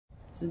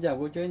Xin chào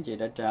cô chú anh chị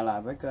đã trở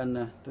lại với kênh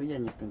túi da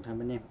Nhật Cần Thơ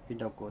bên em.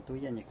 Video của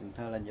túi da Nhật Cần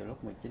Thơ là vào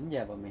lúc 19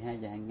 giờ và 12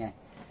 giờ hàng ngày.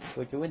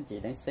 Cô chú anh chị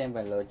đang xem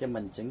và lựa cho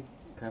mình những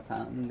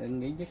phản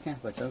ứng ý nhất ha,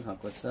 và số điện thoại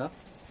của shop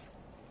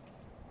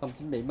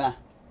 0973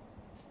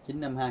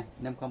 952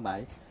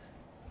 507.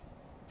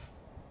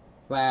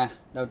 Và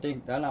đầu tiên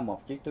đó là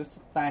một chiếc túi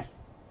xách tay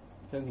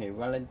thương hiệu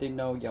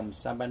Valentino dòng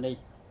Sabani,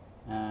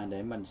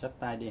 để mình xách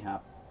tay đi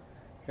học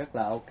rất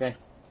là ok.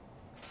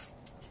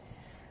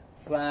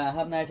 Và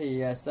hôm nay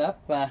thì shop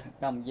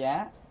đồng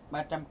giá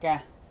 300k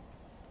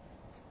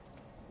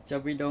cho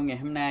video ngày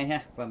hôm nay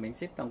ha, và miễn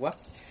ship toàn quốc.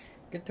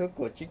 Kích thước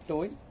của chiếc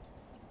túi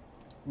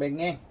bề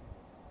ngang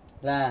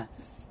là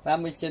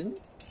 39,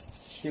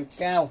 chiều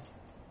cao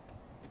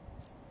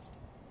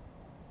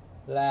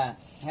là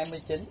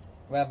 29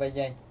 và bề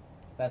dày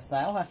là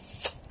 6 ha,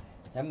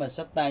 để mình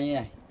xách tay như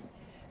này.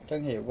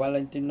 Thương hiệu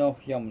Valentino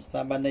dòng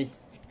Sabani,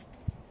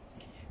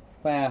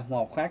 và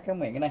một khóa kéo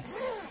miệng cái này.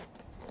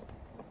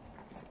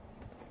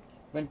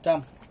 Bên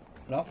trong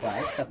lót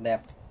vải sạch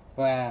đẹp,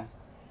 và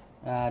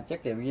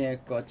chất liệu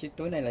của chiếc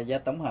túi này là da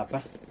tổng hợp á.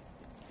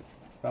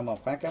 Và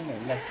một khóa kéo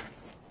miệng đây.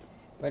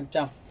 Bên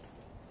trong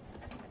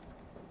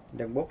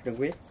đừng bút đừng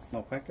viết,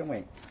 một khóa kéo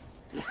miệng,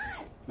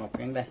 một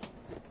ngăn đây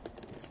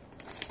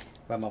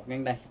và một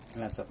ngăn đây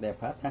là sạch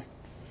đẹp hết ha.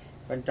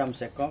 Bên trong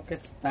sẽ có cái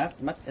start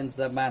Made in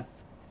Japan.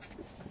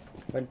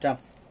 Bên trong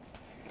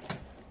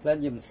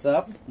lên dùm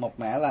shop một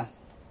mã là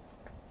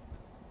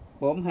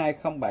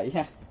 4207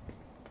 ha,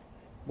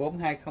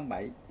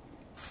 4207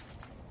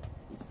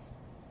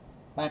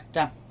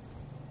 300.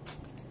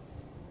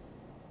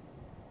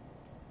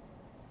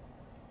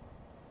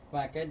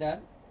 Và cái đến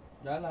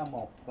đó là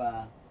một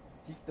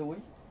chiếc túi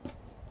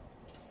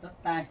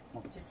xách tay,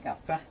 một chiếc cặp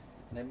ha,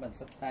 để mình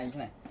xách tay như thế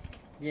này.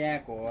 Da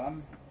của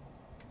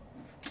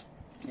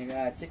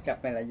chiếc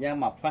cặp này là da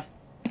mộc ha.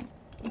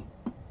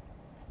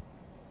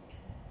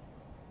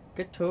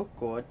 Kích thước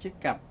của chiếc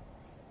cặp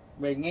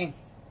bề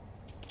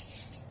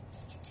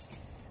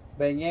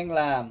ngang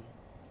là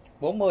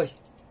 40,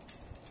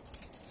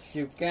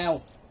 chiều cao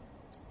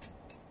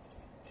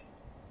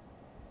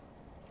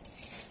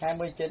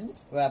 29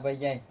 và bề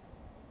dày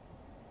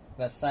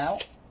là 6,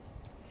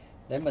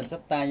 để mình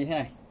xách tay như thế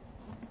này.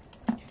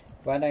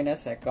 Và đây nó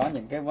sẽ có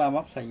những cái va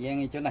móc thời gian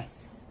như chỗ này,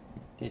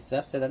 thì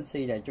shop sẽ đánh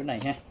xi đầy chỗ này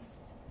ha.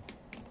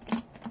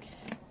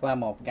 Và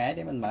một cái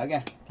để mình mở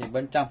ra thì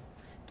bên trong,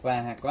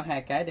 và có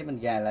hai cái để mình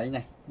gài lại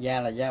này. Da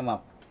là da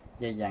mộc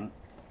dày dặn,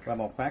 và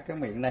một khóa kéo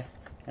miệng đây.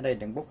 Ở đây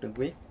đừng bút đừng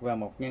viết, và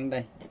một ngăn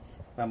đây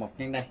và một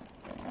ngăn đây,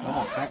 có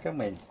một khóa kéo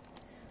miệng.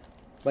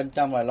 Bên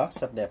trong là lót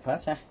sạch đẹp hết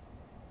ha.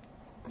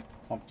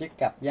 Một chiếc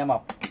cặp da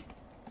mộc.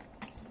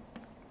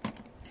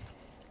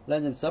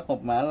 Lên dùm shop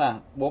một mã là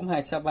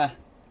 4263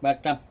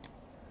 300,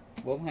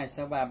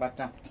 4263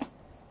 300.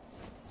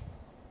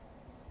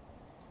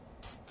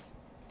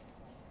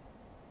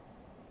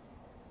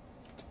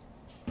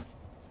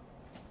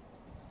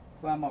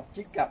 Và một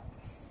chiếc cặp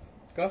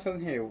có thương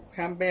hiệu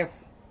Campbell,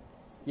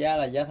 da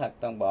là da thật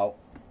toàn bộ,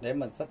 để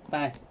mình xách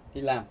tay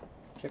đi làm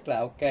rất là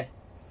ok.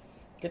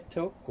 Kích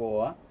thước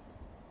của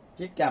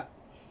chiếc cặp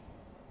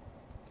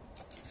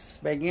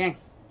bề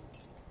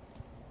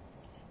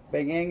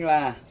ngang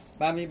là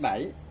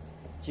 37,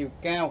 chiều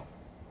cao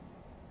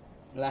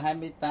là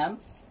 28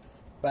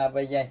 và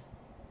bề dày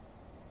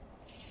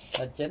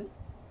là 9,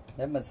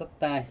 để mình xách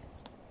tay.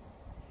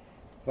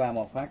 Và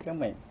một khóa kéo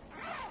miệng.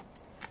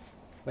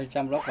 Bên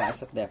trong lót vải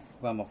sạch đẹp,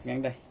 và một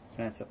ngăn đây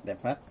là sạch đẹp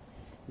hết.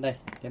 Đây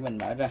để mình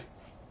mở ra,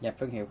 dập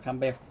thương hiệu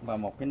Campbell, và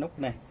một cái nút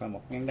này và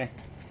một ngăn đây.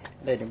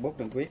 Ở đây đừng bút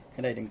đừng viết,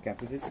 ở đây đừng kẹp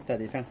cái tờ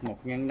đi thân, một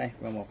ngăn đây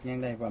và một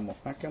ngăn đây, và một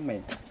khóa kéo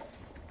miệng.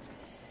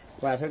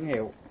 Và thương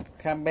hiệu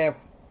Campbell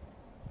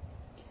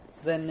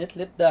Zenith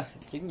Leader,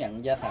 chứng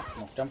nhận da thật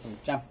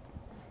 100%.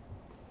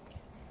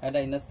 Ở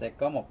đây nó sẽ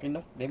có một cái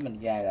nút để mình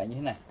gài lại như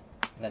thế này,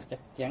 là chắc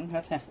chắn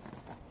hết ha.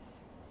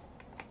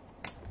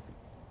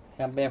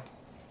 Campbell,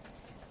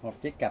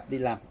 một chiếc cặp đi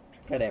làm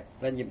rất là đẹp.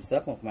 Lên dùm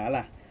shop một mã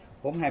là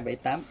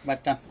 4278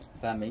 300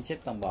 và miễn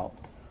ship toàn bộ,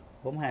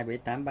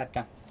 4278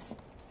 300.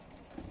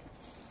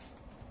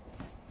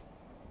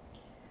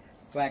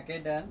 Và cái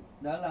đến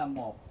đó là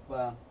một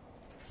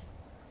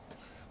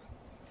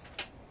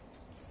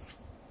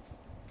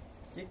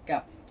chiếc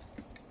cặp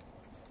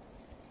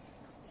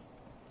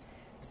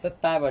xách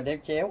tay và đeo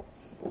chéo,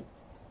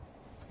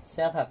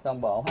 da thật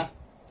toàn bộ ha.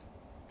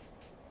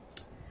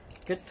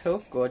 Kích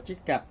thước của chiếc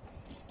cặp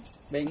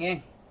bề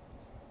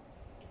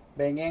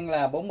ngang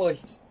là 40,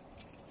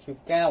 chiều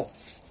cao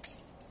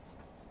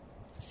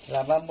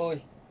là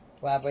 30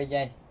 và bề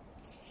dày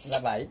là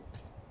 7,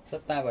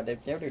 xách tay và đeo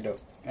chéo đều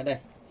được. Ở đây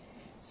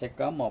sẽ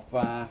có một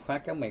khóa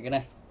kéo miệng ở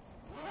đây.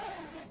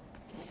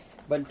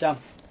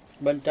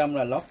 Bên trong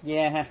là lót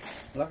da ha,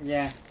 lót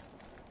da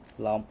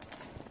lộn,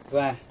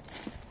 và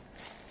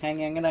hai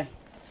ngăn ở đây,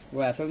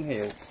 và thương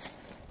hiệu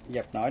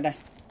dập nổi đây,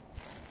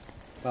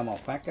 và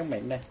một khóa kéo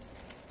miệng đây.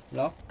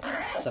 Lót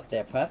sạch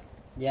đẹp hết,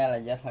 da là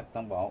da thật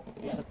toàn bộ,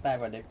 xách tay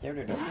và đeo chéo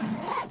đều được.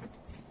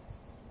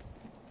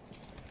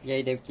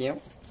 Dây đeo chéo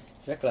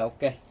rất là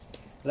ok.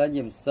 Lên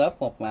dùm shop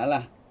một mã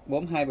là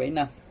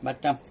 4275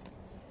 300,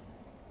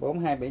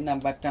 4275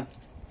 300.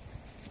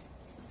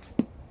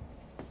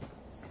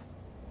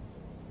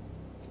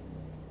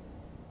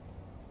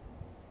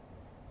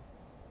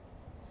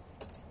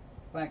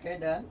 Và cái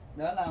đến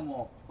đó là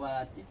một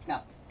chiếc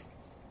cặp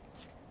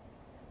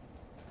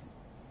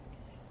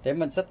để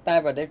mình xách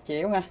tay và đeo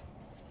chéo ha.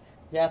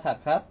 Da thật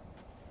hết.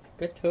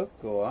 Kích thước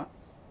của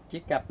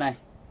chiếc cặp này,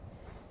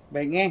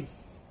 bề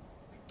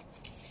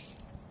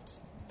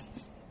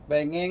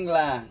ngang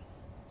là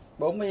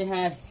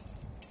 42,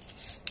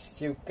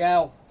 chiều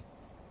cao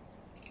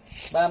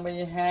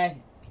 32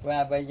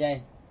 và bề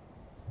dày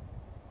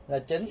là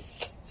 9.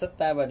 Xách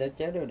tay và đeo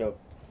chéo đều được.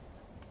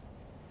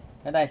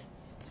 Ở đây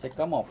sẽ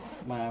có một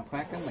mà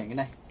khóa cái miệng ở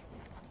đây.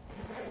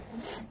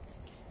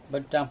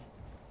 Bên trong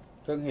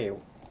thương hiệu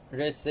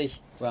Resi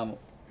và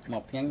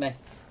một nhấn đây,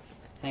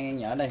 hai ngăn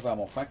nhỏ đây và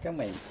một khóa cái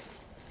miệng.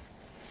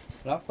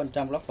 Lót bên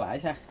trong lót vải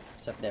ha,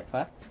 sạch đẹp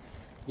hết.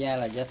 Da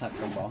là da thật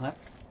toàn bộ hết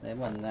để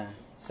mình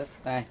xách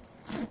tay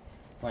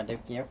và đeo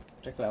chéo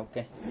rất là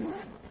ok.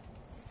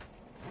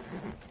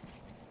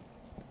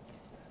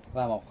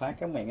 Và một khóa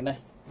cái miệng ở đây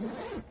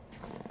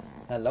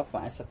là lót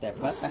vải sạch đẹp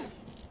hết.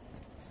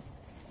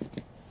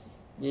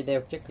 Dây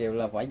đeo chất liệu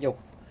là vải dục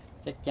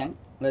chắc chắn.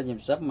 Lên dùm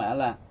shop mã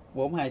là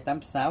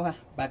 4286 ha,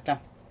 300,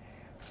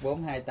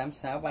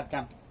 4286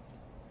 300.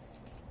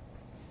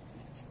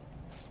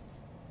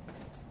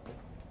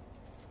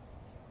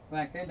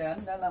 Và cái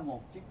đến đó là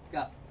một chiếc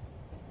cặp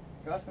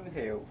có thương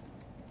hiệu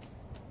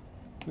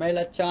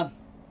Melachon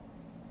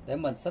để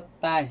mình xách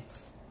tay.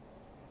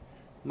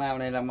 Màu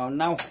này là màu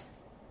nâu.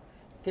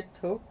 Kích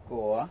thước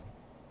của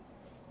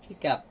chiếc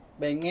cặp,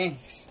 bề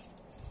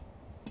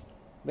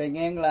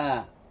ngang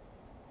là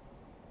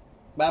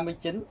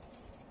 39,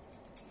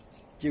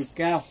 chiều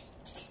cao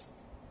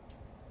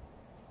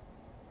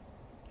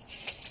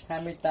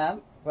 28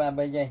 và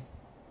bề dày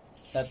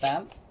là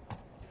 8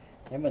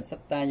 để mình xách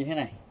tay như thế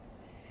này.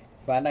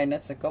 Và ở đây nó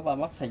sẽ có 3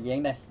 móc thời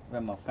gian đây và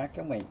một khóa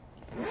cái miệng.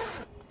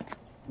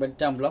 Bên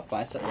trong lót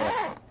vải sạch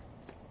đẹp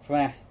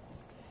và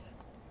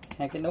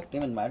hai cái nút để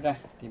mình mở ra.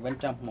 Thì bên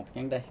trong một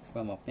nhấn đây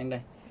và một nhấn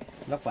đây,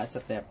 lót vải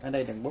sạch đẹp. Ở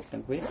đây đừng bút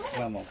đừng viết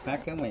và một khóa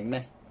cái miệng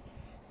đây,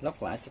 lót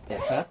vải sạch đẹp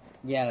hết.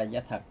 Da là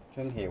da thật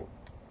thương hiệu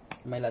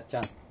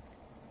Melachon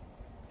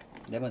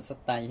để mình xách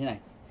tay như thế này.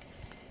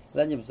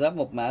 Lên dùm shop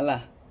một mã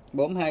là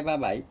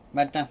 4237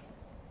 300,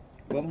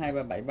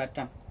 4237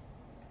 300.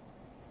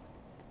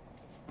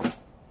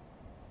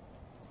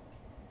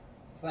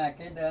 Và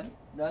cái đến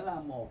đó là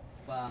một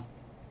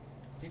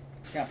chiếc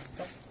cặp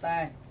xách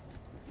tay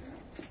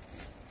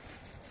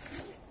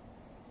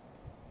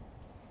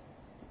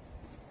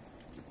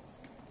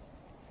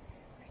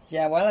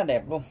da quá là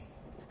đẹp luôn.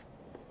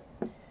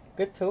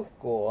 Kích thước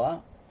của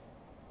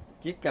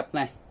chiếc cặp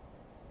này,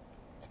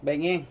 bề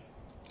ngang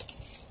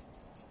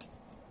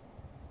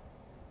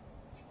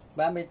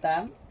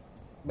 38,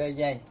 bề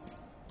dày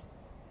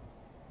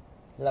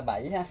là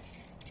 7 ha.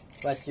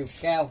 Và chiều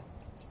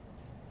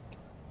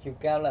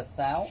cao là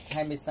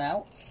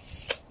 26,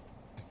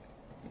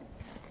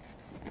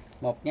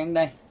 một ngăn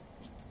đây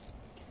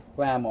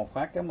và một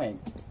khóa cái miệng.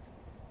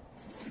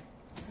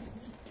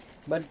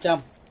 Bên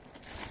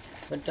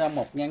trong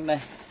một ngăn đây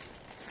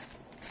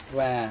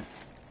và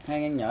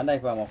hai ngăn nhỏ đây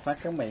và một khóa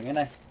cái miệng ở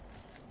đây.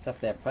 Sạch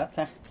đẹp hết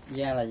ha.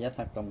 Da là da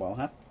thật toàn bộ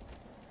hết.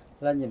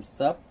 Lên dùm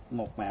shop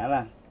một mã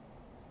là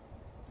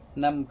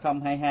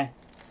 5022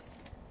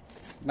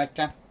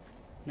 300,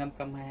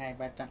 5022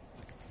 300.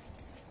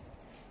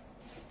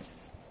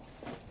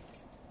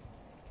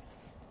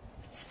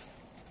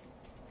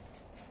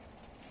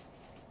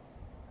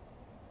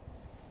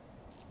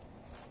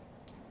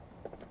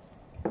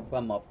 Và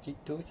một chiếc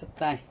túi xách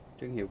tay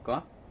thương hiệu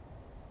có.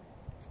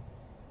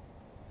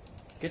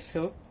 Kích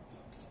thước,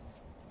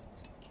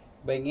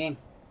 bề ngang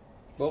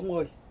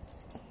 40,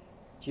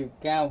 chiều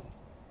cao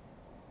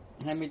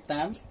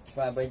 28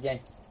 và bề dày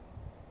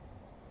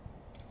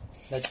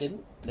là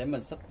 9 để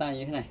mình xách tay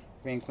như thế này.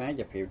 Ven khóa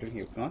dập hiệu thương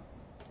hiệu có.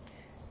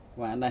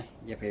 Và ở đây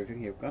dập hiệu thương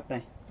hiệu có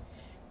đây.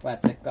 Và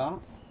sẽ có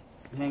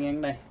hai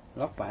ngăn đây,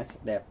 lót vải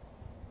sạch đẹp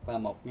và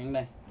một ngăn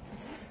đây.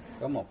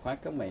 Có một khóa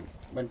cái miệng,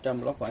 bên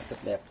trong lót vải sạch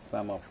đẹp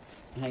và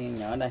hai ngăn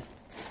nhỏ đây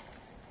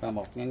và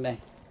một ngăn đây.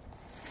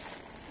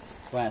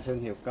 Và thương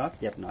hiệu có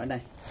dập nổi đây.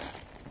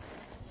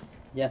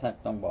 Da thật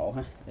toàn bộ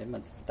ha, để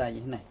mình xách tay như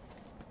thế này.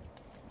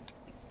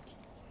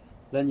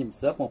 Lên dùm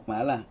shop một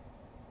mã là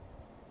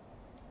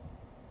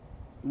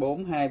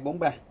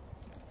 4243,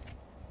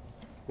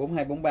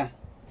 4243.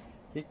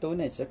 Chiếc túi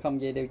này sẽ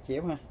không dây đeo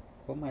chéo ha.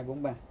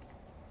 4243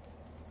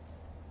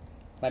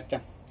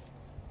 300.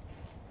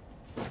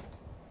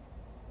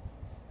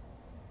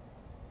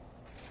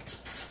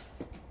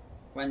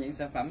 Qua những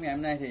sản phẩm ngày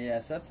hôm nay thì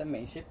shop sẽ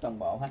miễn ship toàn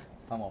bộ ha.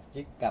 Và một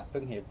chiếc cặp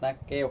thương hiệu ta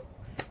keo,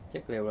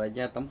 chất liệu là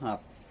da tổng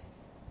hợp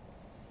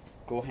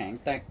của hãng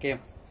ta keo.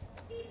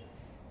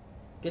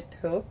 Kích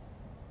thước,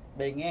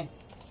 bề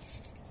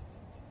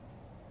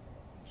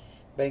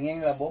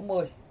ngang là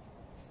 40,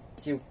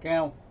 chiều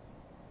cao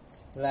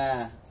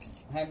là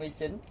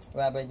 29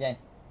 và bề dày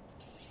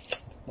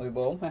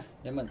 14 ha,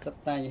 để mình xách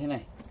tay như thế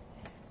này.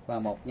 và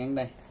một ngăn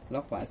đây,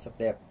 lót vải sạch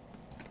đẹp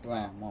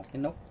và một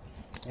cái nút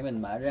để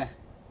mình mở ra.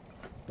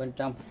 Bên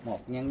trong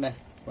một ngăn đây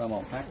và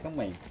một phát chống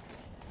miệng,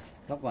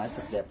 lót vải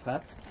sạch đẹp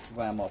hết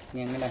và một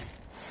ngăn ở đây,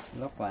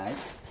 lót vải.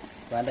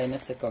 Và ở đây nó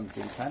sẽ còn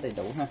chìa khóa đầy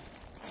đủ ha.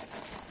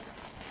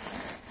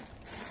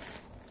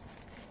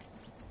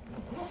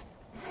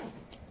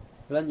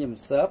 Lên dùm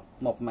shop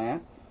một mã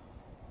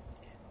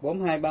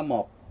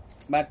 4231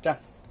 300,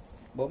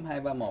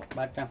 4231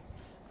 300,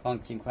 còn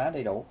chìa khóa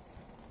đầy đủ.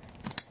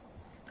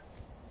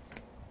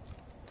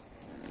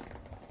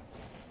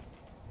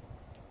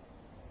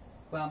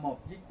 Và một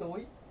chiếc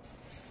túi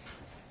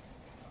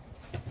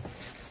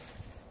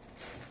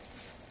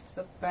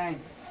xách tay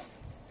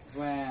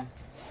và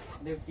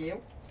đeo chéo,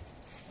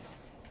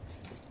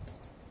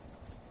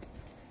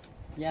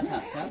 da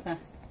thật hết ha.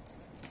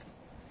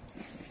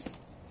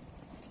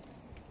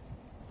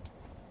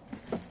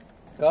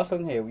 Có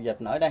thương hiệu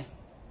dệt nổi đây.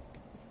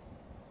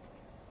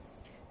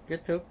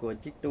 Kích thước của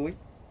chiếc túi: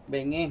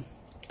 bề ngang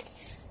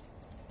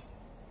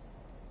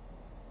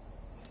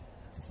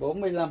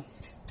 45,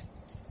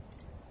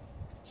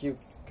 chiều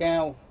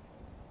cao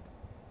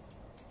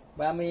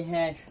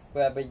 32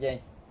 và bề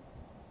dày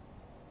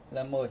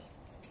là 10.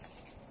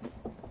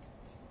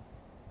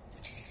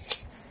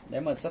 Để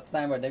mình xách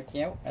tay và đeo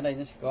chéo. Ở đây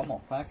nó sẽ có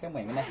một phá cái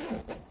miệng ở đây,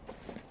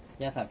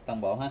 da thật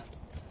toàn bộ ha.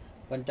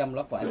 Bên trong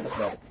lót vải sạch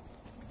đẹp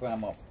và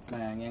một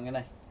ngang ở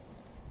đây.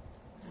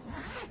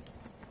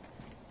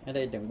 Ở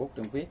đây đừng bút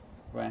đừng viết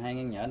và hai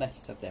ngăn nhỏ ở đây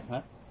sạch đẹp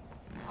hết.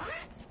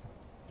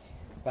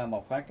 Và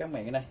một phá cái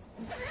miệng ở đây,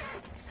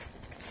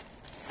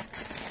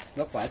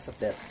 lót vải sạch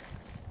đẹp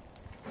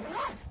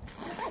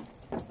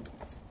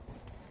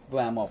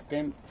và một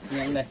cái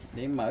ngăn đây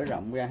để mở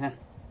rộng ra ha.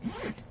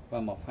 Và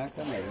một phát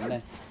cái miệng ở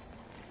đây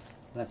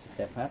là sạch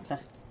đẹp hết ha.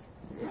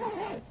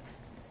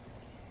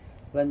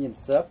 Lên nhìn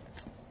shop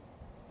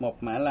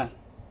một mã là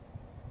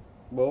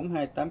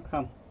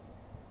 4280,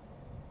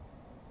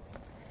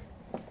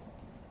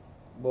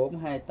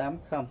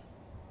 4280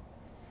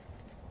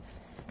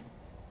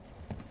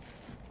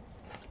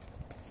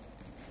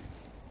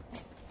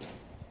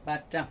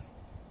 300.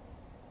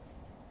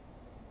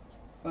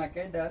 Và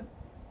cái đến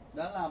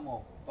đó là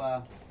một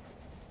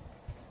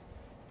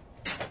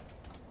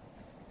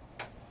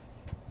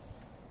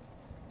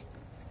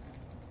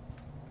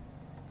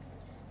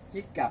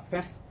chiếc cặp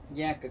ha,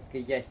 da cực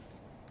kỳ dày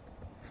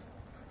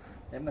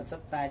để mình xách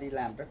tay đi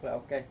làm rất là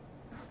ok.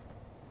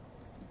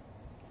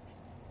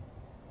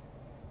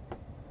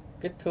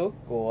 Kích thước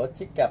của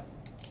chiếc cặp: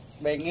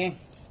 bề ngang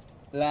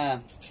là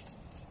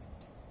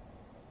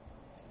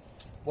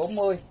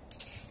 40,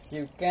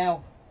 chiều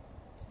cao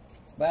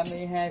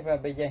 32 và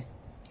bề dày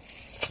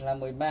là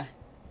 13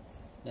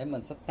 để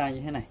mình xách tay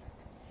như thế này.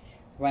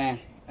 Và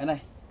ở đây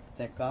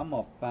sẽ có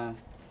một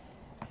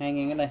hai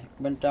ngăn ở đây,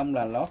 bên trong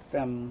là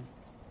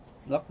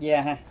lót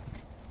da ha.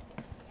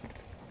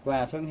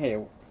 Và thương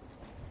hiệu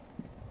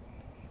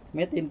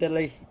Made in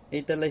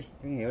Italy,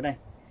 thương hiệu đây.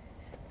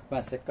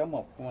 Và sẽ có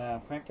một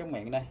phát cái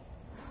miệng đây,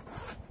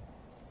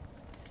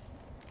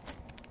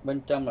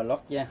 bên trong là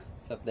lót da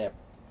sạch đẹp.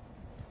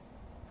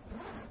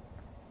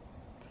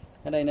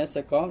 Ở đây nó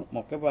sẽ có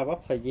một cái va bắp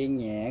thời gian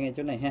nhẹ ngay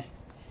chỗ này ha.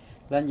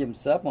 Lên dùm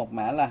shop một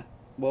mã là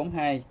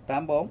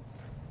 4284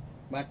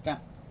 300,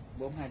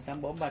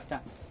 4284 300.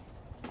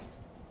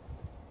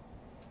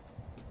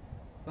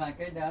 Và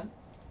cái đến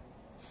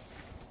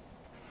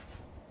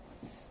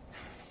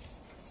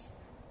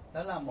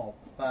đó là một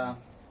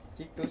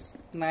chiếc túi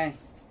nai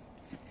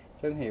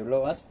thương hiệu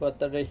Loas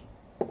Pottery.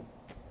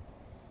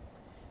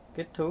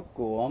 Kích thước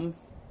của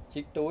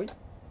chiếc túi: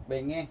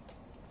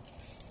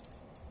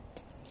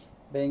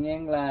 bề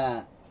ngang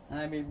là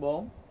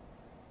 24,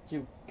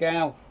 chiều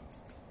cao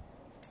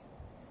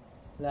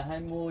là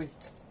 20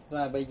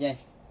 và bề dày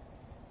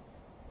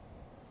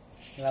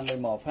là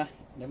 11 ha.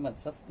 Để mình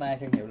xách tay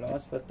thương hiệu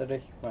Loas Pottery.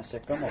 Và sẽ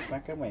có một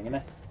phát cái miệng ở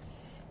đây,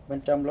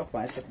 bên trong lót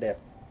vải sạch đẹp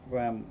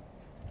và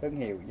thương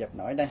hiệu dệt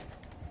nổi đây.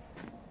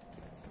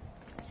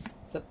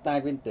 Xách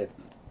tay vintage.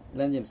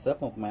 Lên dùm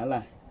shop một mã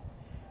là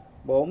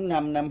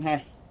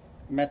 4552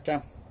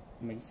 300,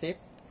 miễn ship,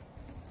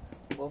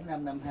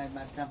 4552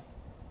 300.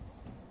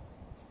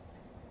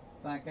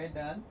 Và cái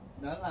đến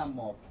đó là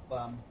một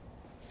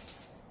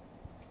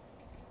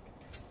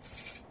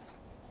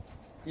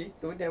chiếc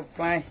túi đeo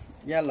phai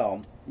da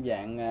lộn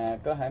dạng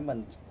có thể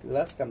mình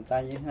lết cầm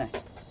tay như thế này,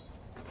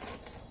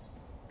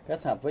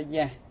 kết hợp với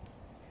da.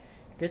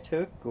 Kích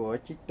thước của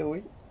chiếc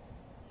túi: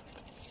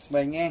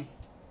 bề ngang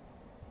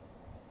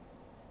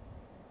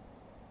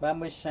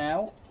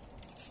 36,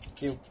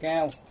 chiều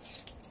cao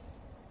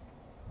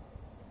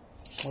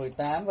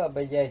 18 và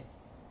bề dày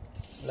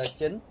là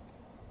 9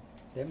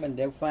 để mình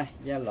đeo phai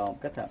da lộn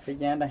kết hợp với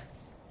da đây.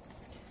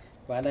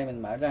 Và ở đây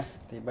mình mở ra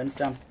thì bên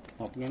trong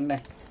một ngăn đây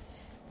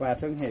và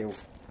thương hiệu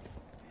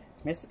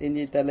Made in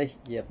Italy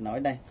dệt nổi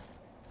đây,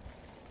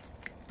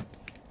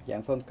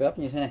 dạng phân cớp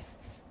như thế này.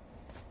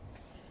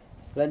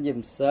 Lên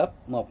dùm shop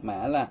một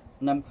mã là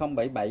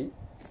 5077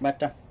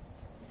 300,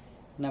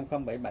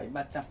 5077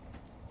 300.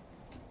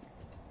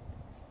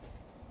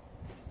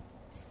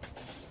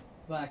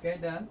 Và kế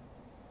đến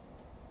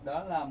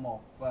đó là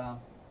một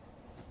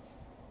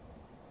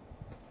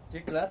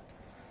chiếc led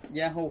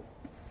Yahoo,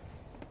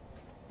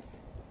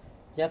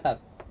 giá thật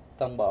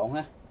toàn bộ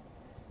ha,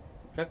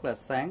 rất là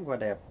sáng và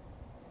đẹp.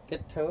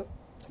 Kích thước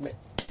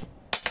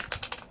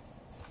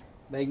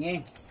bề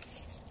ngang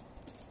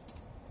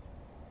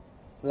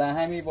là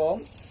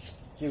 24,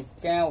 chiều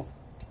cao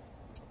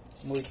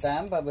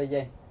 18 và bề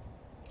dày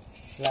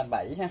là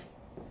 7 ha.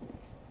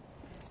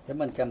 Để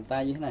mình cầm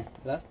tay như thế này,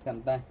 lót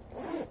cầm tay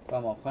và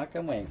một khóa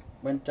kéo miệng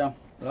bên trong,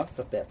 lót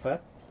sạch đẹp hết.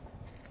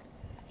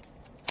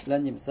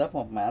 Lên dùm shop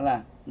một mã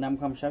là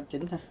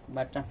 5069 ha,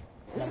 300,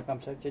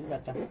 5069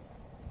 300,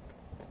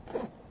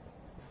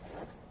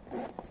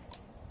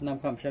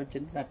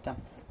 5069 300.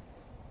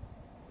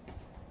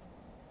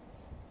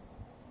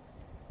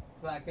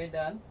 Và kế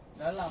đến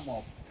đó là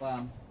một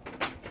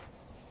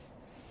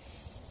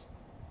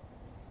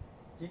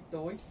chiếc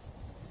túi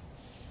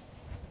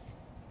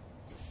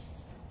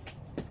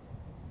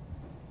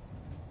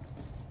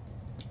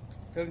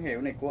thương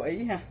hiệu này của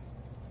Ý ha,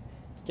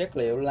 chất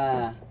liệu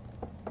là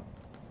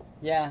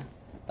da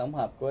tổng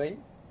hợp của Ý,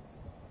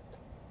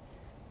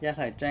 da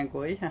thời trang của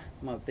Ý ha,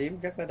 màu tím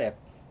rất là đẹp.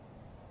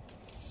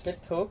 Kích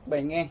thước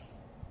bề ngang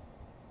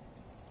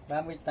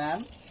 38,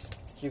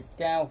 chiều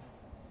cao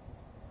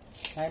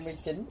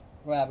 29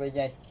 và bề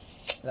dày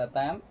là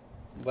 8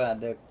 và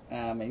được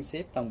miễn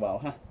ship toàn bộ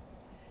ha.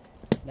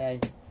 Đây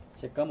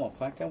sẽ có một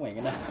khóa kéo miệng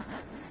ở đây.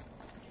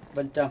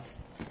 Bên trong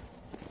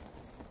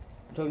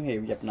thương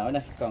hiệu dập nổi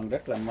đây, còn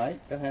rất là mới,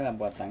 có thể làm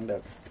quà tặng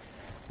được.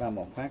 Và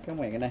một khóa kéo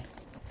miệng ở đây.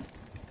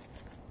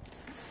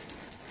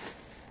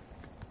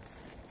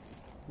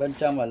 Bên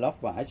trong là lót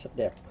vải sạch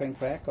đẹp, khoan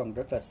khóa còn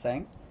rất là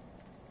sáng.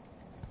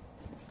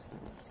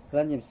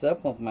 Lên dùm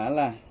shop một mã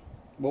là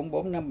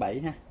 4457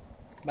 ha,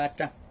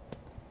 300,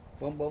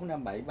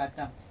 4457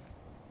 300.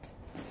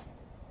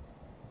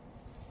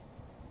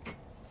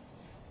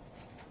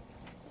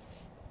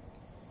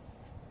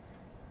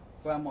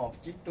 Và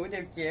một chiếc túi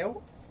đeo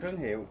chéo thương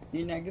hiệu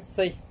inox,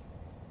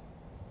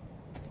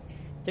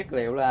 chất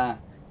liệu là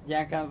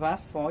da canvas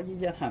phối với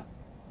da thật.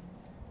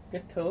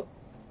 Kích thước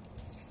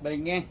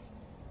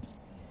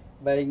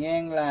bề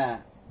ngang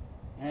là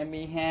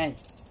 22,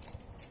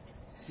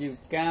 chiều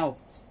cao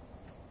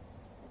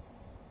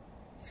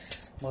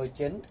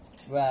 19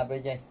 và bề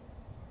dày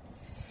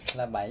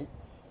là 7,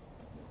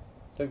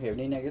 thương hiệu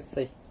inox.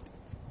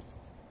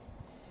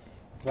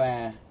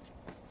 Và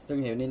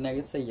thương hiệu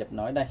inox dập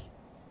nổi đây,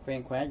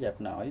 khoen khóa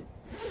dập nổi,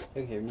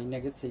 thương hiệu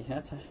inox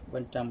hết.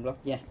 Bên trong lót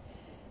da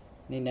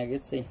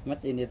inox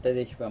made in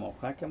Italy và một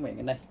khóa kéo miệng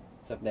ở đây,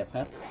 sạch đẹp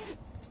hết.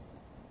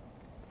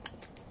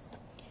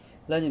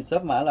 Lên dùm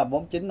shop mã là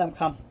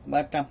 4950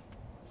 300,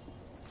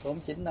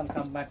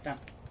 4950 300.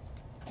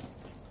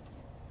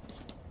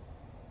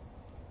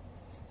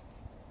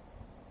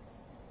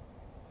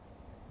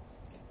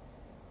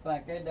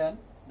 Và kế đến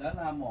đó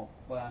là một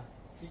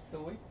chiếc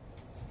túi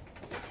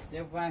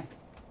đeo vai,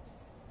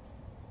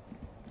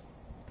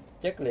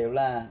 chất liệu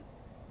là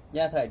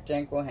da thời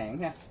trang của hãng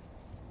ha.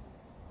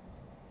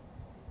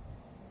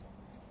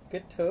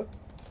 Kích thước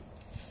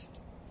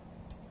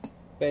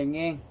bề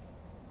ngang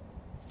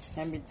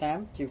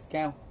 28, chiều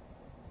cao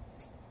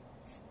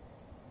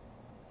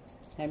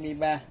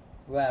 23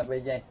 và bề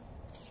dày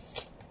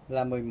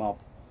là 11.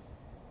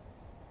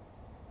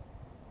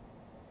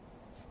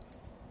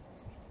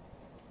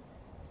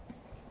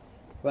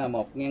 Và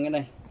một ngăn ở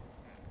đây,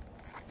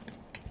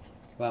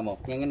 và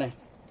một ngăn ở đây,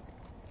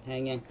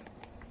 hai ngăn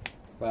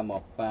và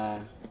một khóa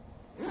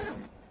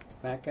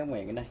kéo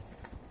miệng ở đây.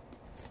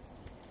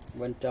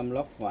 Bên trong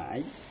lót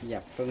vải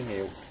dập thương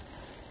hiệu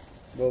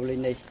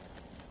Bolini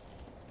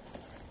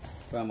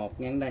và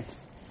một ngăn đây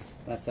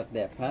là sạch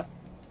đẹp hết.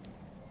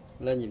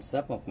 Lên dùm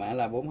shop một mã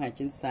là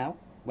 4296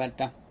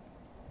 300,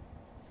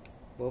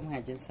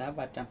 4296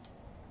 300.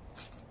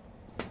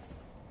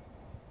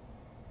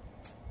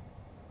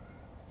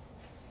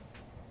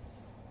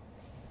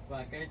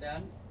 Và cái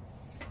đến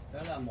đó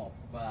là một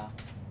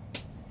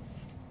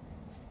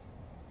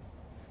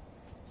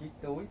chiếc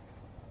túi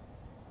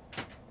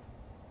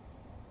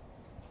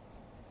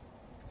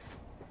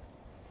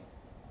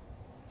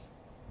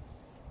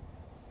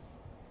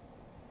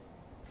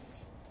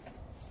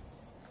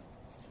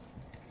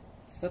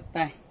xách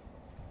tay,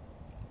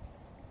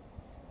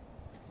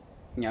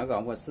 nhỏ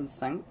gọn và xinh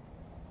xắn,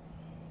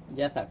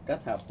 da thật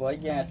kết hợp với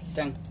da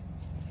trăng.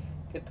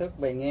 Kích thước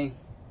bề ngang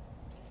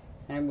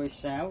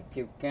 26,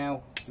 chiều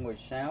cao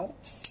 16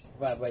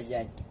 và bề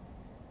dày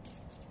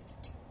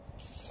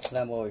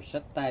là 10,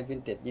 xách tay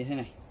vintage như thế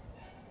này.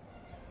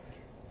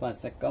 Và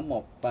sẽ có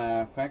một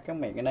khóa kéo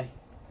miệng ở đây.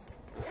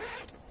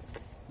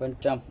 Bên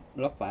trong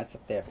lót vải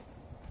sạch đẹp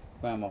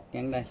và một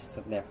ngăn đây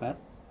sạch đẹp hết.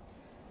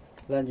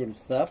 Lên dùm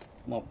shop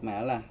một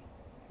mã là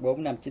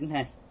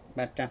 4592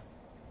 300,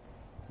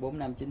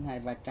 4592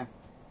 300.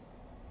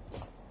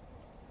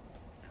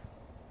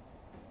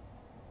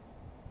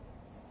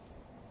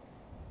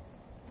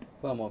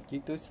 Và một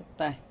chiếc túi xách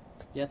tay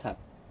da thật,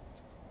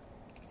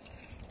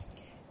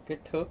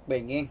 kích thước bề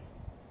ngang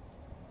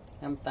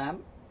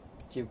 28,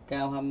 chiều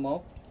cao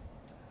 21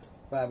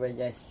 và bề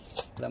dày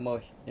là 10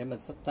 để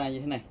mình xách tay như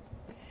thế này.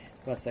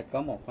 Và sẽ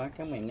có một khóa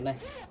kéo miệng ở đây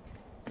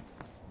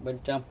bên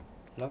trong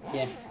lót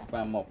da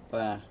và một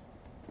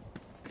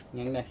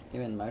ngăn đây để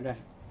mình mở ra,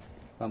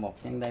 và một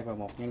ngăn đây và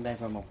một ngăn đây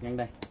và một ngăn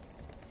đây.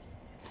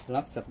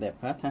 Lót sạch đẹp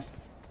hết ha.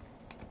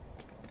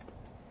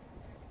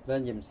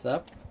 Lên dùm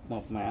shop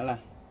một mã là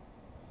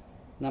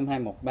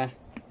 5213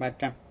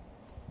 300,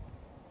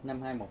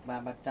 5213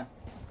 300.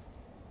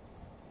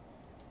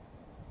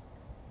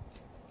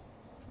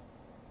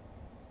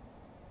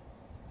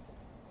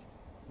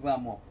 Và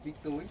một chiếc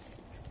túi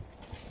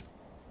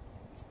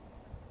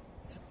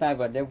xách tay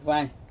và đeo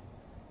vai,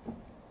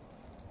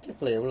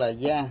 chất liệu là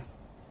da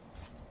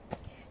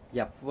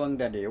dập vân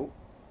đà điểu,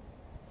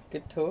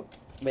 kích thước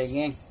bề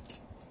ngang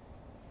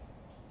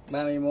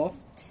 31,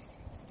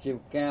 chiều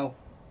cao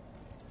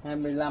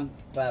 25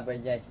 và bề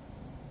dày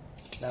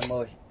là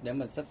 10 để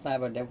mình xách tay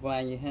và đeo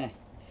vai như thế này.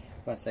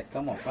 Và sẽ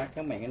có một khóa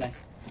kéo miệng ở đây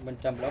bên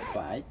trong lót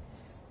vải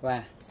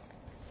và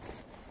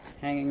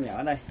hai ngăn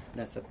nhỏ đây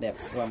là sạch đẹp,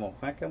 và một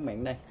khóa kéo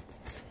miệng đây.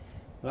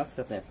 Lót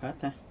sạch đẹp hết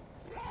ha,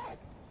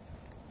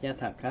 da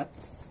thật hết.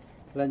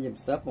 Lên dùm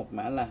shop một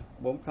mã là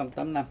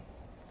 4085,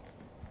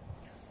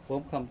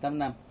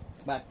 4085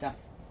 300.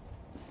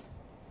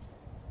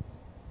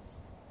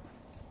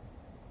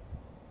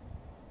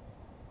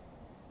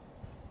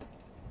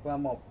 Và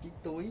một chiếc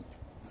túi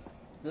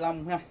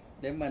lông ha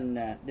để mình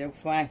đeo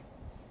vai.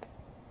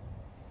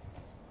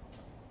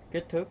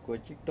 Kích thước của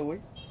chiếc túi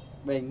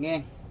bề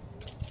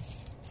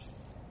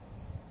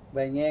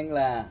ngang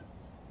là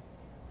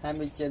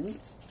 29,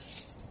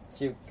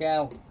 chiều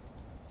cao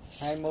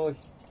 20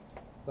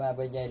 và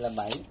bề dày là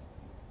 7.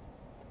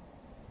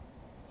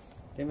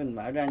 Để mình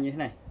mở ra như thế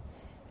này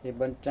thì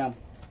bên trong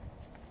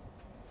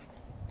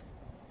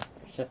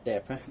sạch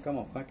đẹp ha, có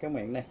một khóa kéo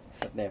miệng đây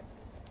sạch đẹp.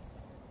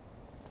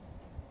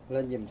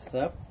 Lên dùm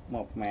shop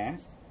một mã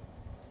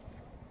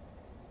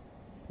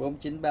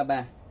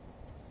 4933,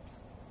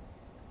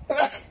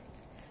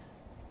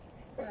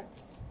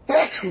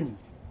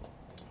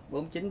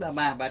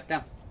 4933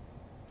 300.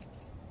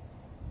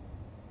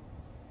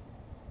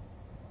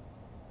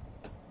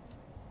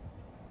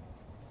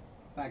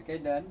 Và kế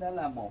đến đó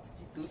là một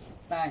chiếc túi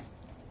xách tay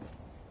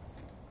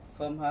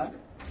phơm hết,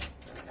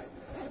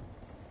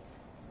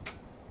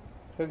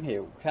 thương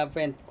hiệu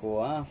Caven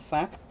của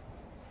Pháp.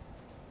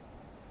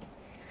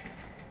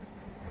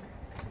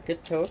 Kích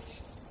thước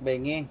bề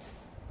ngang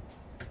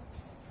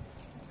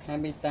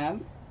 28,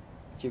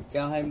 chiều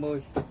cao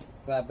 20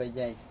 và bề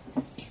dày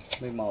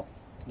 11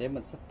 để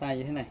mình xách tay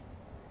như thế này.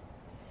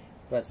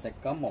 Và sẽ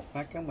có một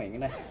khóa kéo miệng ở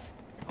đây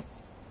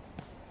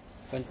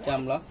bên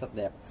trong lót sạch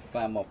đẹp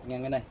và một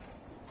ngăn ở đây.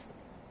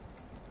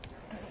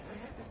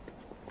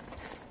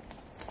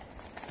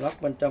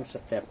 Lót bên trong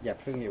sạch đẹp và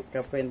thương hiệu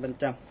Caven bên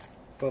trong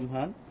phơm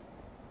hết.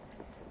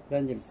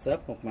 Lên dùm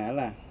shop một mã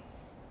là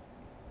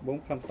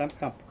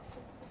 4080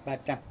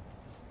 300.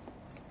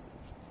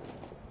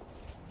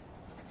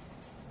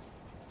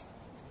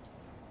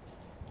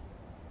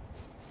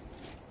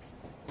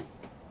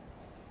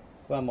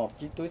 Và một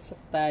chiếc túi xách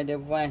tay đeo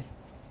vai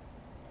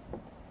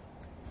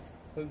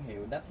thương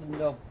hiệu đắt Linh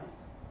Đôn,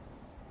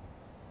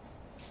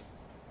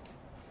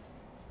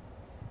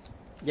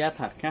 da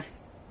thật ha.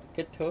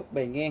 Kích thước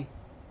bề ngang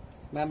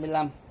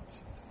 35,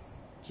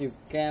 chiều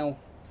cao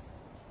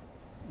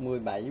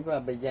 17 và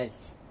bề dày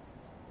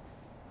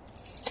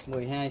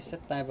 12,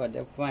 xách tay và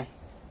đeo vai.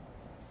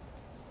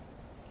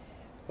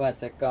 Và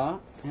sẽ có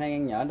hai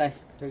ngăn nhỏ đây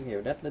thương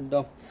hiệu đắt Linh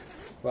Đôn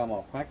và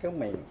một khóa kéo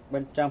miệng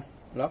bên trong.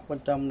 Lót bên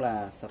trong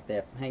là sạch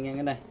đẹp, hai ngăn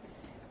ở đây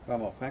và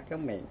một khóa kéo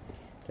miệng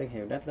thương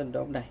hiệu đắt Linh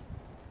Đôn đây.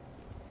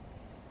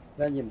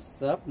 Lên dùm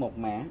shop một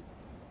mã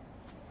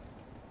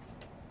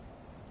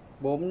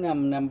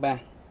 4553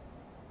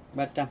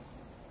 300.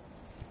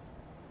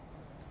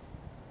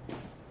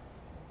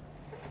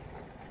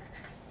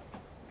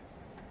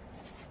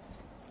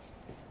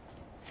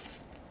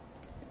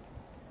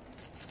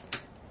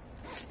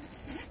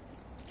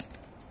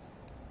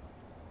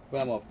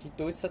 Và một chiếc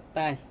túi xách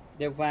tay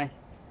đeo vai,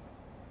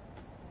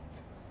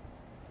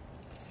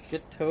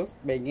 kích thước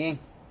bề ngang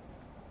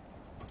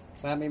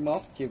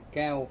 31, chiều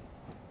cao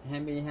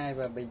 22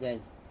 và bề dày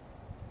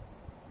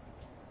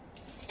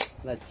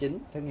là 9,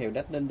 thương hiệu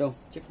đắt Linh Đôn,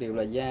 chất liệu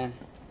là da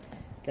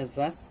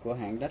canvas của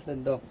hãng đắt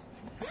Linh Đôn.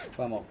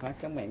 Và một khóa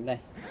kéo miệng đây,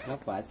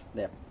 lót vải sạch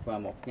đẹp và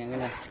một ngăn ở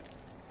đây.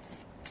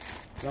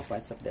 Lót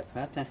vải sạch đẹp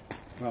hết ha.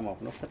 Và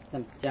một nút thích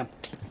 500,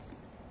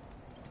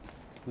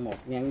 một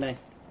ngăn đây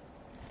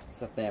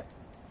sạch đẹp.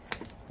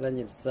 Lên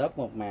dùm shop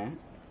một mã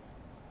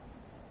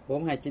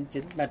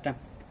 4299 300.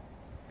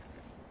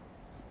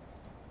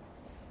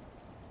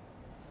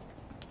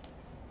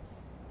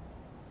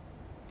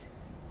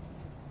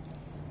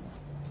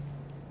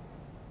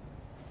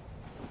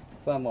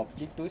 Và một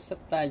chiếc túi xách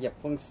tay dập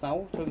phân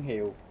 6 thương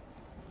hiệu,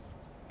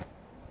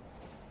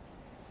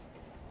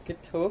 kích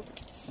thước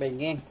bề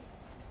ngang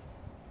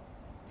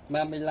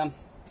 35,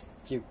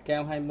 chiều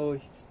cao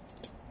 20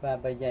 và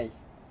bề dày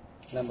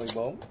là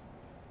 14.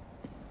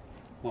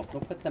 Một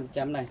nút hít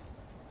 500 này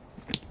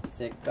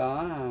sẽ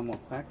có một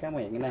khóa cá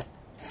miệng ở đây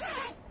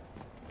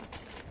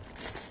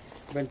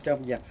Bên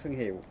trong dập thương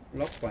hiệu,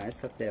 lót vải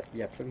sạch đẹp,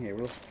 dập thương hiệu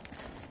luôn.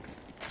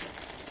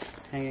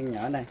 Hai ngăn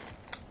nhỏ này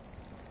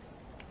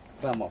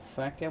và một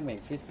phá kéo miệng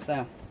phía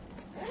sau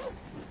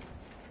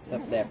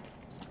sạch đẹp.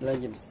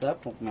 Lên dùm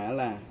shop một mã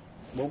là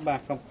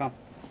 4300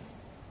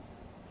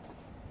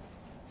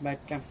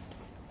 300.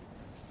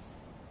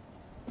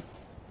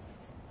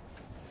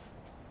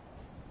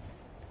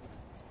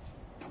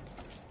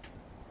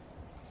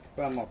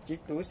 Và một chiếc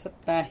túi xách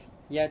tay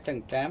da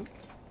trần trám,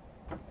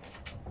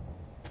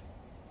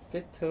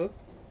 kích thước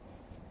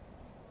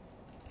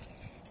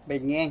bề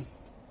ngang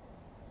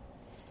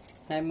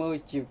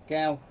 20, chiều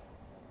cao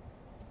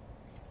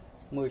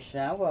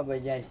 16 và bề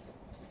dày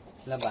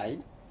là 7,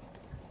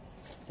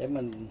 để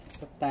mình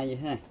xách tay vậy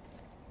ha.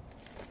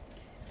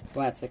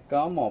 Và sẽ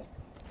có một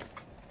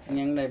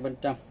ngăn đây bên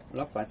trong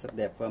lót vải sạch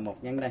đẹp và một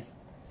ngăn đây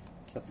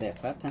sạch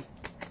đẹp hết ha.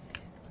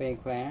 Khoen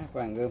khóa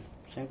vàng ươm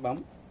sáng bóng.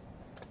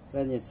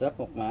 Lên nhìn shop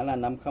một mã là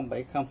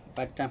 5070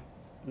 300,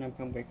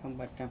 5070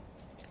 300.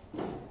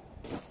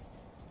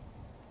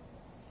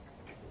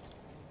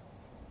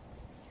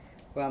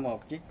 Và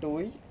một chiếc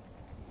túi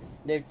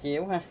đeo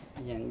chéo ha,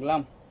 dạng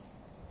lông,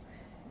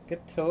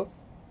 kích thước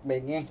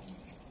bề ngang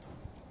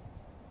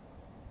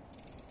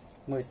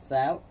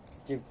 16,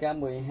 chiều cao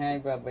 12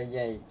 và bề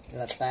dày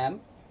là 8,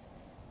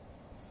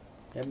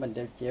 để mình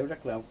đeo chéo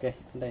rất là ok. Ở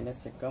đây nó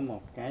sẽ có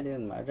một cái để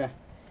mình mở ra,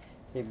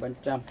 thì bên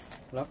trong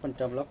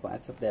lót vải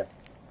sạch đẹp.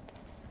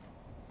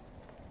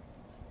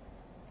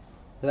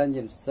 Lên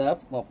dùm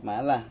shop một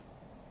mã là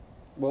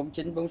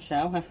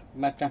 4946 ha,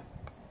 300,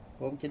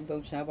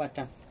 4946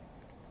 300.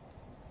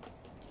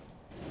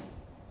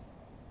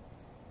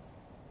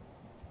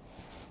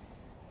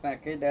 Và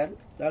kế đến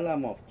đó là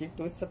một chiếc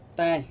túi xách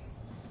tay.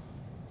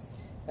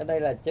 Ở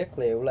đây là chất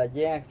liệu là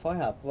da phối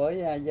hợp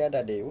với da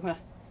đà điểu ha.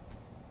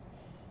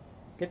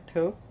 Kích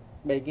thước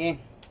bề ngang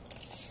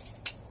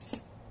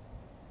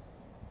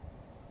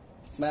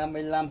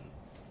 35,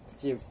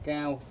 chiều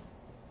cao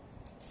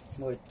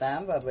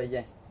 18 và bề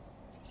dày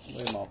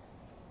 11,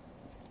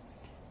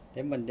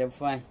 để mình đeo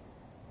phai.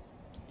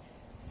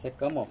 Sẽ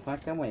có một khóa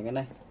kéo miệng ở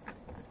đây.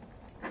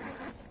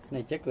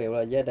 Này chất liệu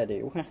là da đà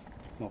điểu ha.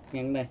 Một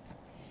ngăn đây,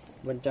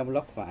 bên trong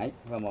lót vải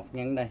và một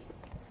ngăn đây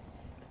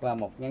và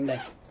một ngăn đây,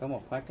 có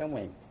một khóa kéo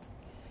miệng.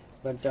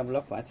 Bên trong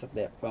lót vải sạch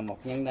đẹp và một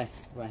ngăn đây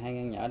và hai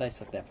ngăn nhỏ đây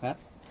sạch đẹp hết.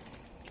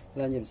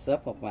 Lên dùm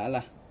shop một mã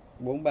là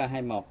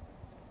 4321,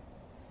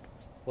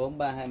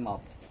 4321.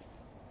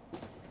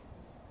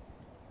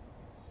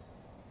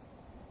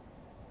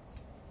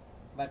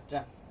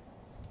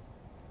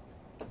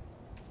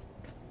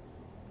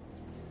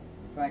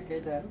 Và kế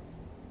đến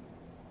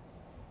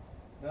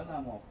đó là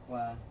một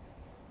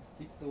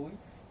chiếc túi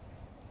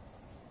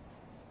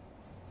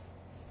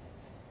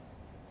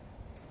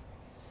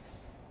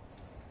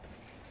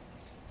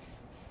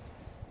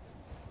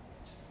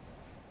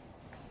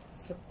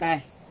xách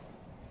tay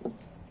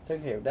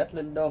thương hiệu Đất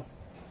Linh Đô,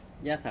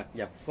 da thật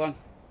dập vân,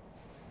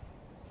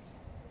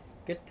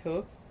 kích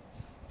thước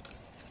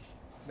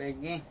bề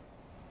ngang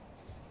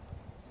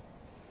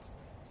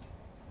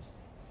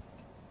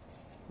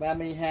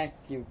 32,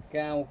 chiều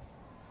cao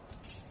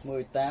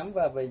 18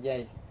 và bề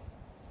dày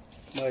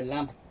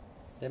 15,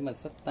 để mình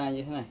xách tay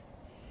như thế này.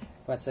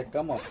 Và sẽ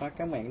có một khóa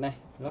kéo miệng đây,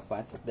 lót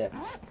vải sạch đẹp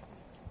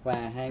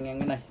và hai ngăn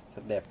ở đây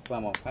sạch đẹp và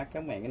một khóa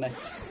kéo miệng ở đây.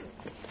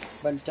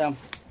 Bên trong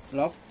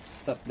lót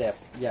sạch đẹp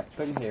dập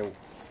thương hiệu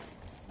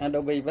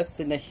Adobe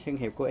Vaccine, thương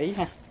hiệu của Ý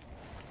ha.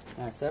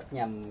 Shop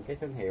nhầm cái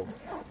thương hiệu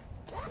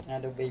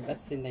Adobe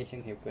Vaccine,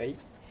 thương hiệu của Ý.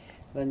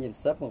 Lên nhìn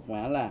shop một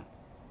mã là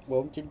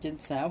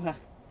 4996 ha,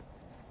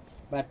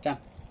 300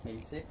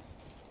 miễn ship.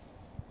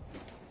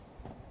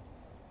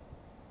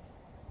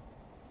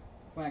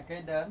 Và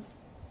cái đến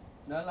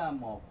đó là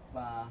một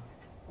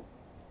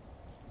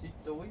chiếc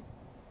túi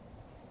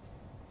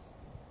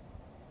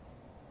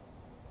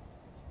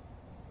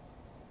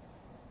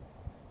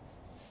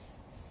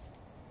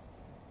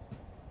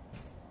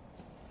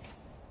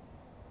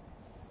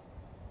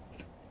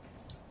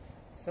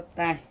xách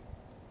tay,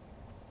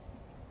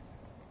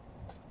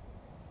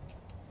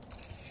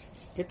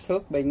 kích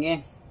thước bề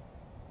ngang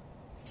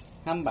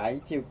 27,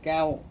 chiều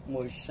cao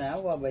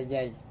 16 và bề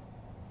dày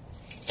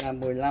là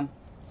 15,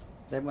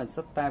 để mình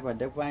xách tay và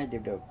đeo vai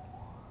đều được.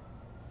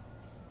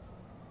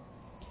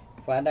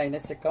 Và ở đây nó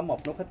sẽ có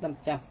một nút hít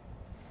 500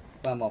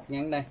 và một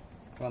nhắn đây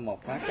và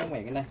một khóa kéo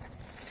miệng ở đây.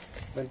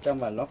 Bên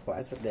trong là lót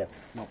vải sạch đẹp,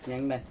 một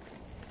nhắn đây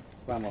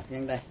và một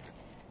nhắn đây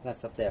là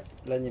sạch đẹp.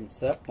 Lên dùm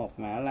shop một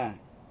mã là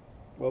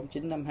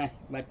 4952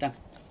 300.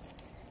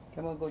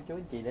 Cảm ơn cô chú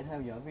anh chị đã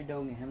theo dõi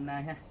video ngày hôm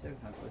nay ha. Số điện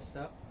thoại của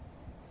shop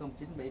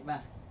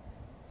 0973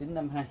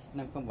 952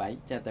 507.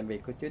 Chào tạm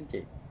biệt cô chú anh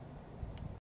chị.